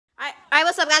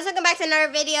Alright, what's up guys? Welcome back to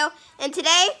another video. And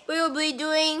today we will be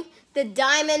doing the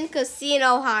Diamond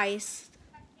Casino heist.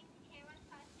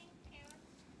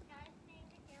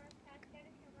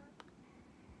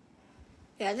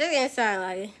 Yeah, this is gonna sound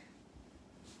like it.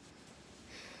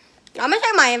 I'm gonna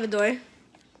check my inventory.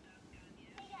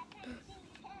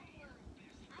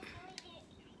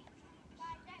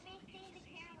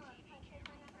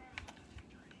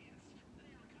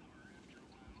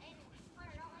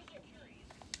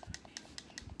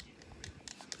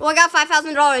 Well, I got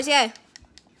 $5,000, yay.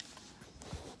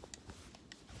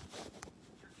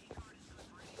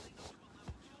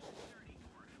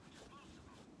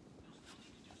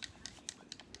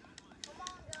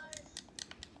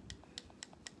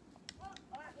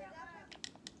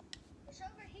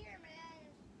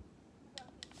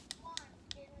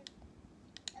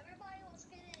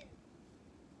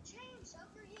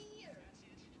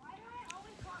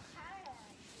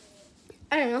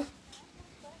 I don't know.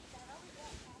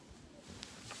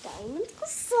 Diamond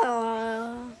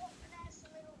Casino.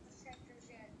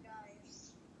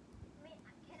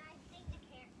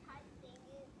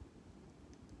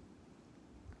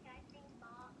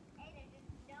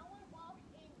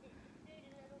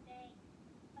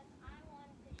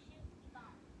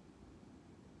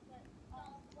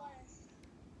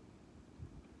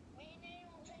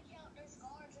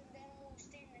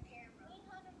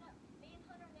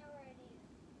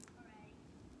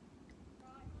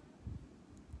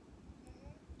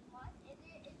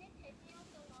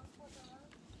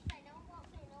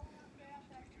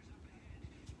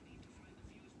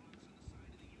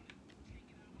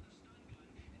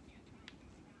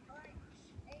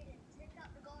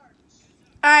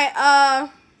 Alright,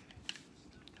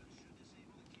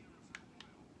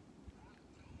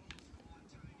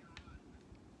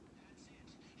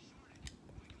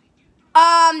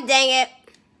 dang it.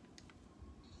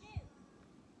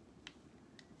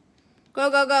 Go,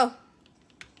 go, go.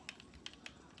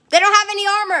 They don't have any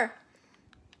armor.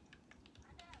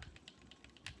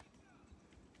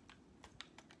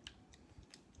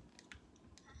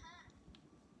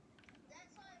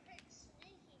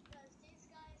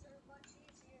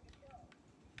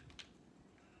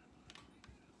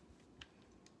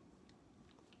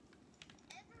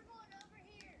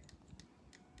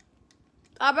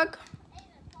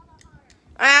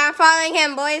 I'm following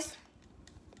him, boys.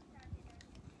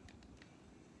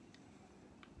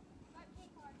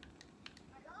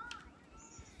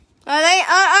 Are they?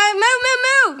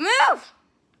 Move!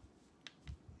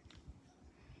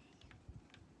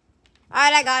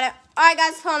 Alright, I got it. Alright,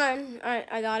 guys, hold on. Alright,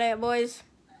 I got it, boys.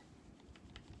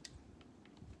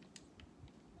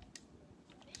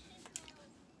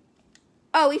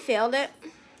 Oh, we failed it.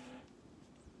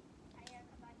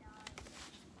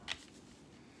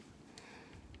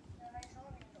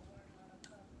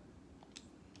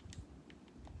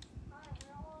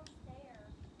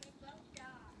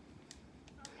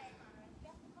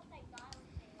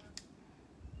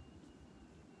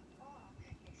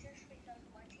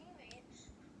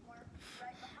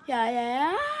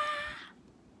 Yeah.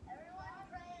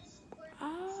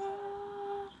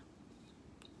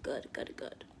 Good.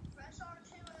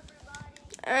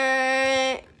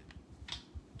 Alright.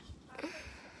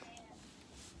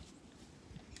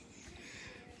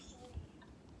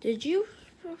 Did you?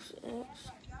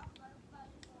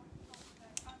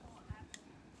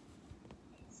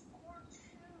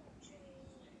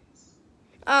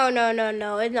 Oh,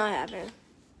 no, it's not happening.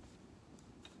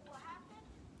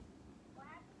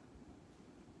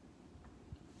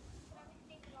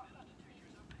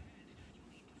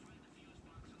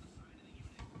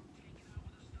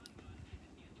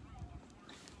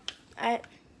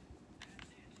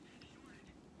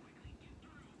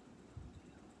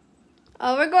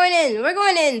 Oh, we're going in.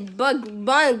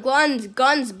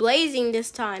 Guns blazing this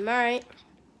time. All right.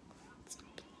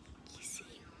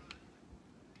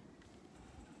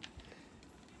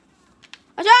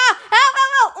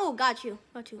 Help! Oh, got you.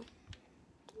 Meow.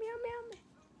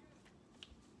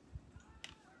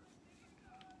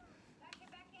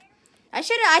 I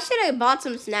should have bought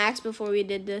some snacks before we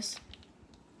did this.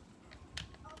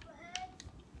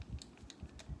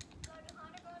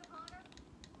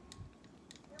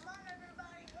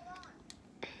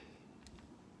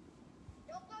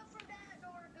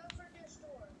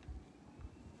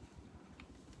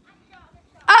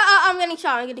 I'm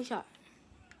getting shot.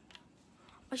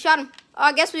 I shot him. Oh,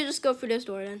 I guess we just go through this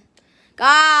door then.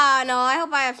 God, no, I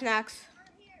hope I have snacks.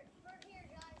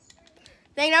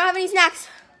 Dang, I don't have any snacks.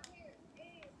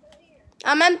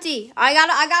 I'm empty. I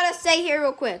gotta stay here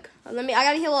real quick. I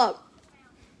gotta heal up.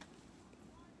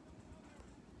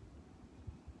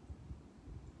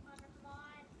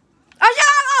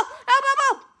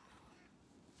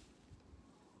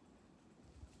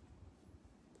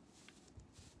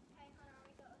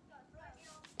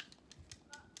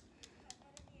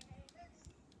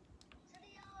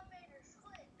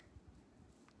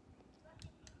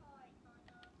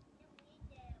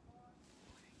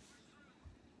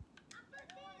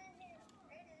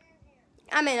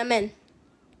 I'm in.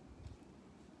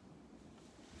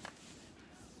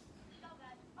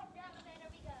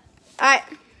 All right.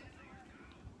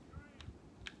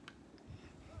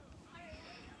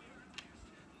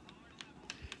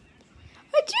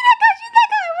 Shoot that guy! Shoot that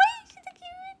guy! Wait! Shoot the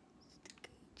kid.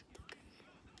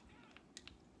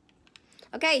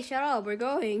 Okay, shut up. We're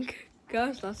going.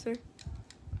 Gosh, Lester.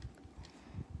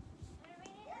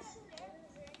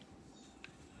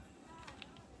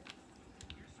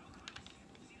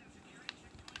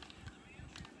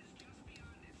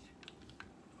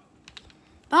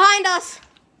 Behind us.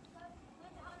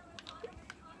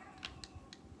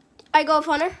 I go,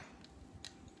 Hunter.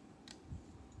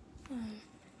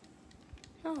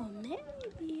 Oh, maybe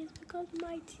it's because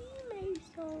my teammates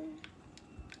don't.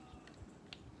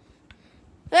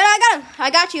 I got him. I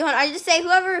got you, Hunter. I just say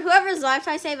whoever's life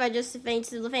I save, I just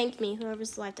thank me.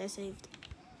 Whoever's life I saved.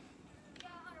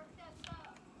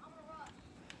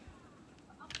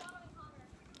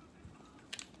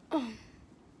 Oh.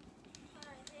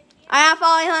 I am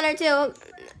following Hunter too.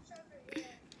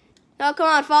 No, come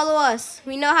on, follow us.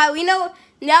 We know how. We know.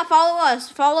 Yeah, follow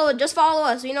us. Just follow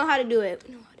us. We know how to do it.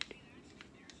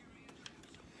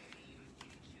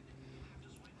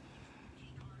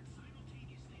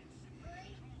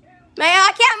 Man,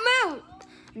 I can't move.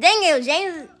 Dang it,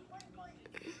 James.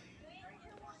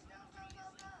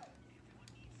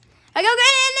 I go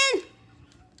get in.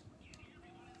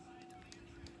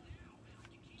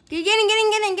 Get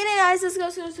in. Guys, let's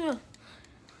go.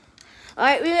 All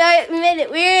right, we made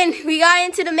it. We're in. We got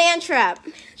into the man trap.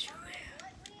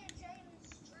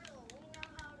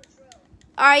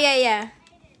 All right, yeah.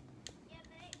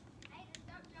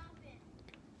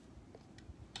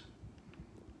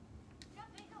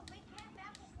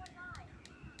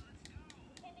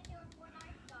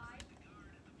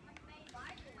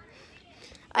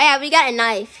 Oh yeah, we got a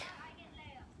knife.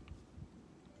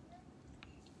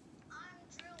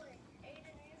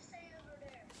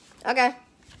 Okay.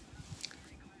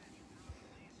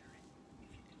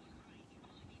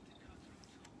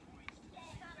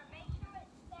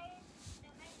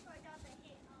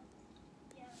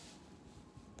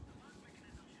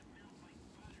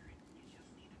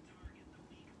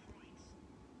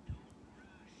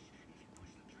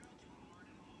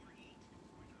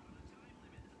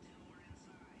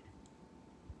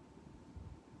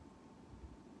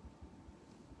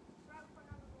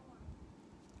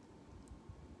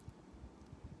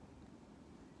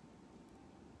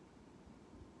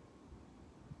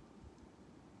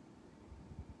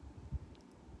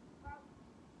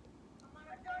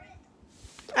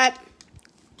 All right.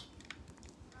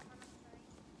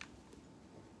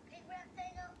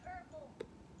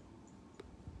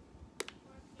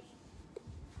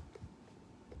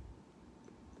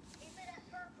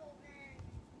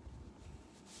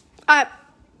 All right.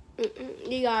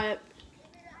 You got it.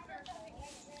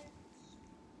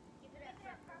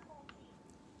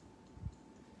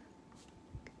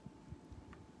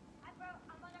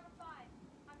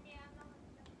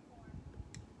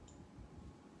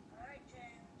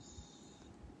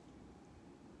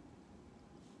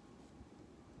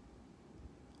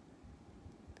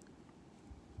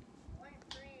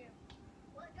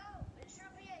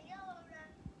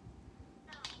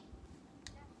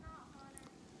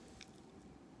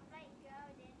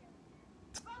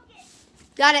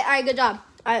 Got it. All right, good job.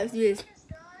 All right, let's do this.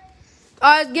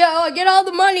 All right, get all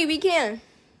the money we can.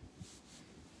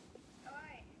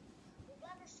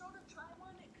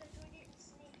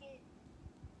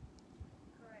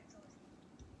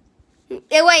 Wait,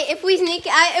 if we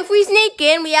sneak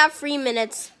in, we have 3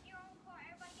 minutes.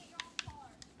 All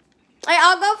right,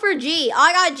 I'll go for G.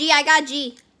 I got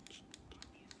G.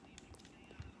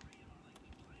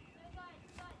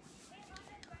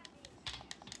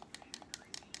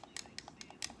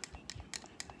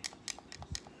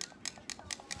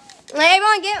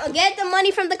 Everyone, get the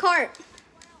money from the cart.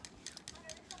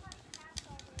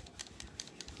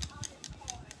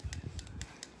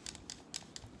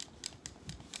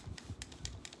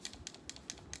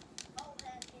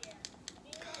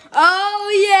 Oh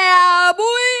yeah,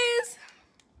 boys!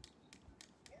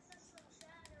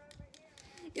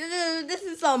 This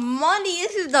is some money.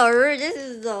 This is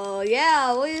the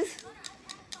yeah, boys.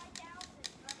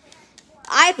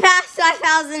 I passed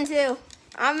 5,000 too.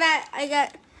 I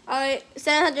got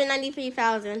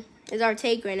 793,000 is our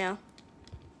take right now.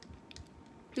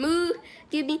 Move,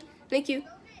 give me, thank you.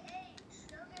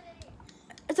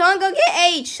 Someone go get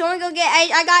H. I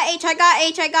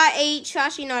got H.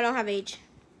 Actually, no, I don't have H.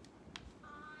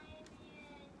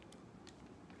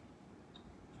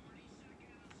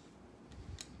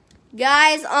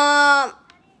 Guys,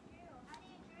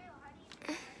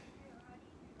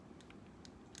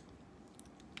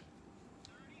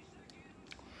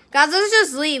 Guys, let's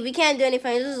just leave. We can't do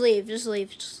anything. Just leave. Just leave.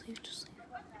 Just leave. Just leave.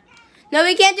 No,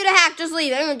 we can't do the hack. Just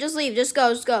leave. Everyone, just leave. Just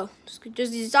go. Just go.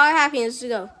 Just start hacking. Just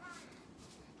go.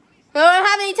 We don't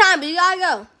have any time, but you gotta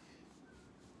go.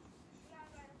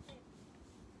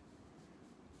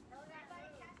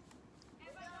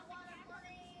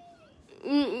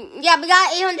 Yeah, we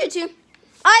got 800 too.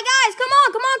 All right, guys, come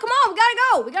on. We gotta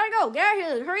go. We gotta go. Get out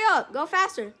of here. Hurry up. Go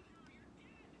faster.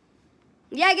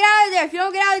 Yeah, get out of there. If you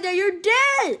don't get out of there, you're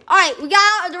dead. All right, we got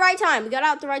out at the right time. We got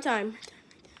out at the right time.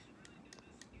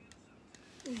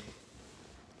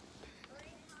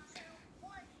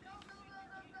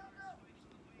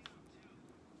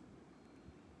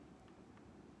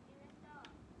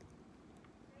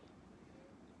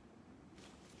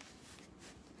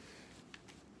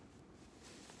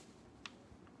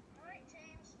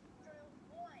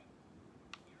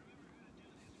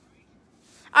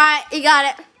 All right, you got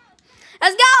it.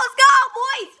 Let's go,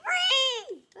 boys.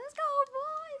 Free. Let's go,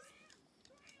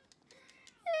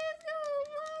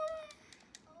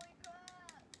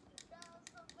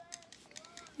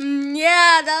 boys.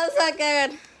 Yeah, that was so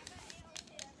good.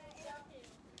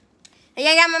 Yeah,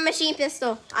 I got my machine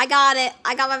pistol. I got it.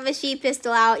 I got my machine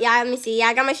pistol out. Yeah, let me see. Yeah,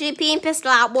 I got my machine pistol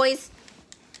out, boys.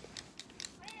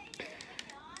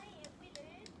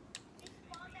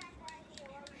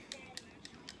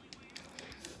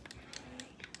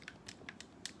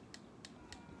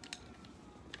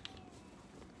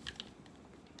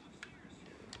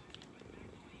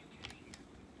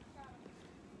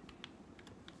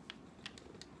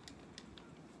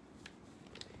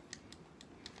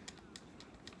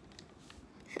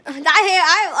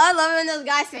 I love when those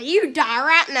guys say, "You die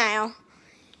right now.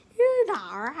 You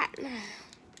die right now."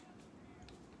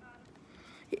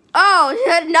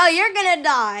 Oh no, you're gonna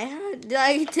die.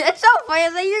 Like, it's so funny.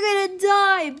 It's like you're gonna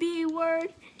die, B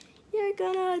word. You're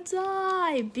gonna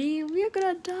die, B. You're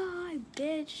gonna die,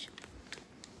 bitch.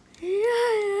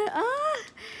 Yeah.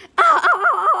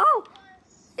 Ow.